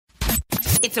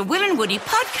It's a Will and Woody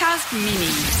podcast mini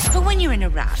for when you're in a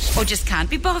rush or just can't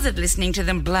be bothered listening to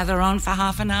them blather on for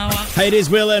half an hour. Hey, it is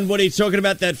Will and Woody talking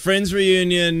about that Friends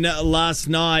reunion last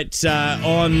night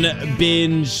on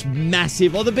Binge.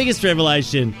 Massive, or the biggest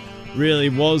revelation really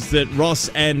was that Ross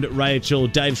and Rachel,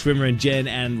 Dave Schwimmer and Jen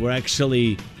and were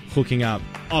actually hooking up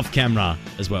off camera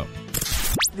as well.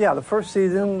 Yeah, the first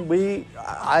season,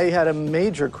 I had a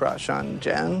major crush on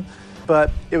Jen, but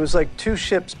it was like two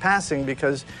ships passing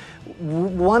because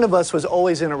one of us was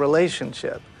always in a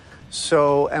relationship.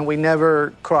 So, and we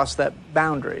never crossed that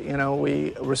boundary. You know,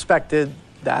 we respected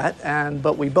that,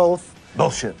 but we both...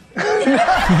 Bullshit.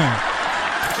 Yeah,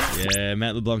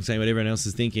 Matt LeBlanc saying what everyone else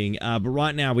is thinking. But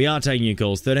right now, we are taking your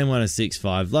calls,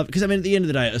 131065. Love, because, I mean, at the end of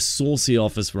the day, a saucy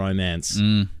office romance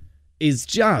is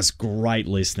just great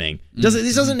listening.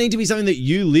 This doesn't need to be something that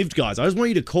you lived, guys. I just want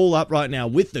you to call up right now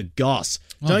with the goss.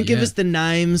 Don't give us the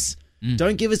names.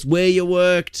 Don't give us where you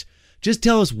worked. Just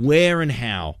tell us where and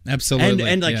how. Absolutely.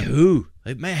 And who.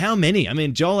 Like, how many? I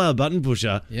mean, Joel, our button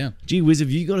pusher. Yeah. Gee whiz,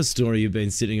 have you got a story you've been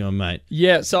sitting on, mate?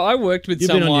 Yeah, so I worked with You've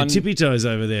someone... been on your tippy toes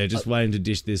over there, just waiting to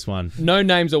dish this one. No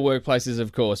names or workplaces,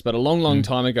 of course, but a long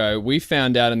time ago, we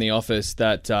found out in the office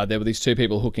that there were these two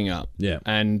people hooking up. Yeah.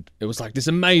 And it was like this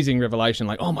amazing revelation,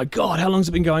 like, oh my God, how long's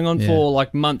it been going on for?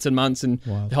 Like months and months, and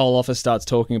the whole office starts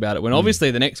talking about it. When obviously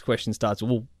the next question starts,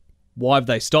 well, why have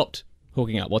they stopped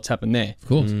hooking up? What's happened there? Of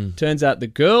course. Turns out the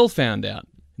girl found out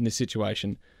in this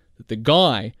situation that the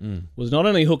guy was not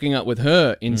only hooking up with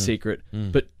her in secret,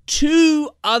 but two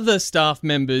other staff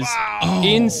members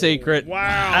in secret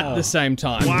at the same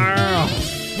time.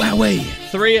 Wowee.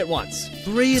 Three at once.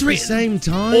 Three at the same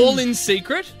time? All in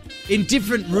secret? In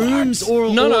different rooms?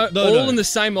 Or No, all in the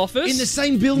same office. In the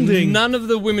same building? None of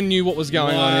the women knew what was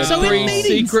going on. It was So in three meetings-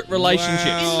 secret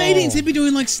relationships. In meetings, he'd be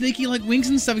doing like sneaky like winks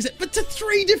and stuff. But to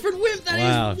three different women, that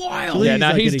is wild. Please, Yeah, no,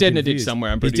 I'm he's getting dead in a ditch confused.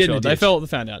 somewhere, I'm He's pretty dead in sure. a They ditch.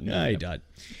 found out. No, he died.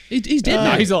 He's dead No,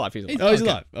 now. he's alive. Oh, he's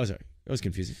alive. Oh, sorry. That was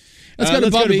confusing. Let's go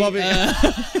to Bobby. Bobby.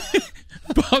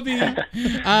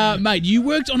 Bobby, mate, you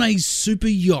worked on a super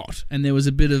yacht, and there was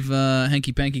a bit of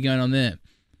hanky-panky going on there.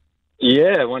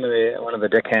 Yeah, one of the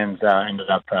deckhands ended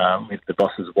up with the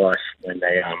boss's wife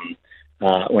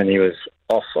when he was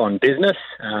off on business.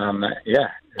 They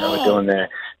were doing their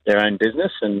own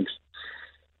business, and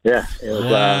it was.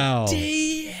 Wow.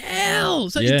 Hell!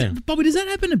 So, Bobby, does that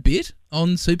happen a bit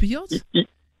on super yachts? Yeah.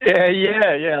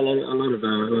 A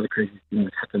lot of crazy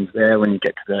things happens there when you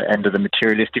get to the end of the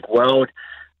materialistic world.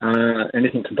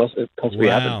 Anything can possibly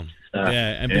happen.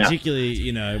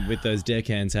 Particularly, with those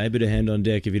deckhands. Hey, bit of hand on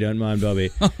deck if you don't mind,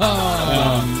 Bobby.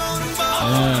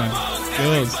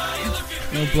 Girls.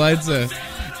 Well played, sir.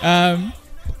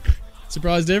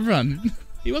 Surprised everyone.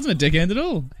 He wasn't a deckhand at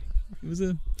all. He was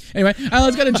a... Anyway,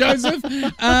 let's go to Joseph.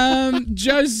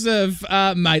 Joseph,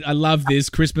 mate, I love this.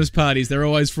 Christmas parties. They're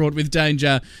always fraught with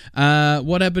danger.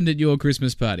 What happened at your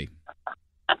Christmas party?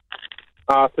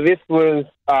 So this was,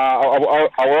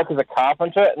 I work as a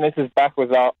carpenter, and this is back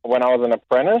when I was an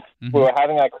apprentice. Mm-hmm. We were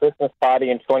having our Christmas party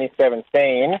in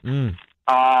 2017, and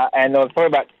there was probably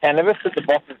about 10 of us at the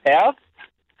boss's house,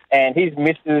 and his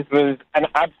missus was an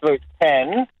absolute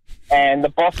 10, and the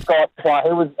boss he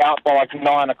was out by like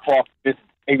 9 o'clock,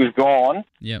 he was gone.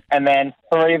 Yep. And then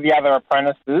 3 of the other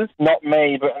apprentices, not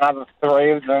me, but another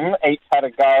 3 of them, each had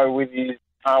a go with his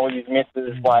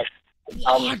missus, like,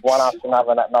 one after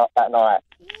another that night.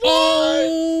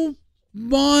 Oh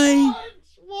my!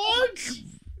 What?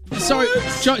 Sorry,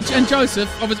 and Joseph.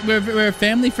 Obviously, we're a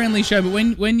family-friendly show, but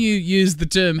when you use the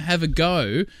term "have a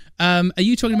go," are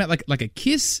you talking about like a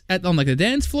kiss on like a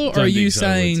dance floor, or are you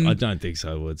saying? I don't think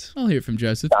so, Woods. I'll hear it from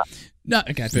Joseph. No,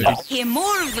 okay, perfect. Hear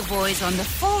more of the boys on the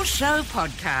Full Show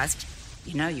podcast.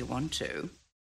 You know you want to.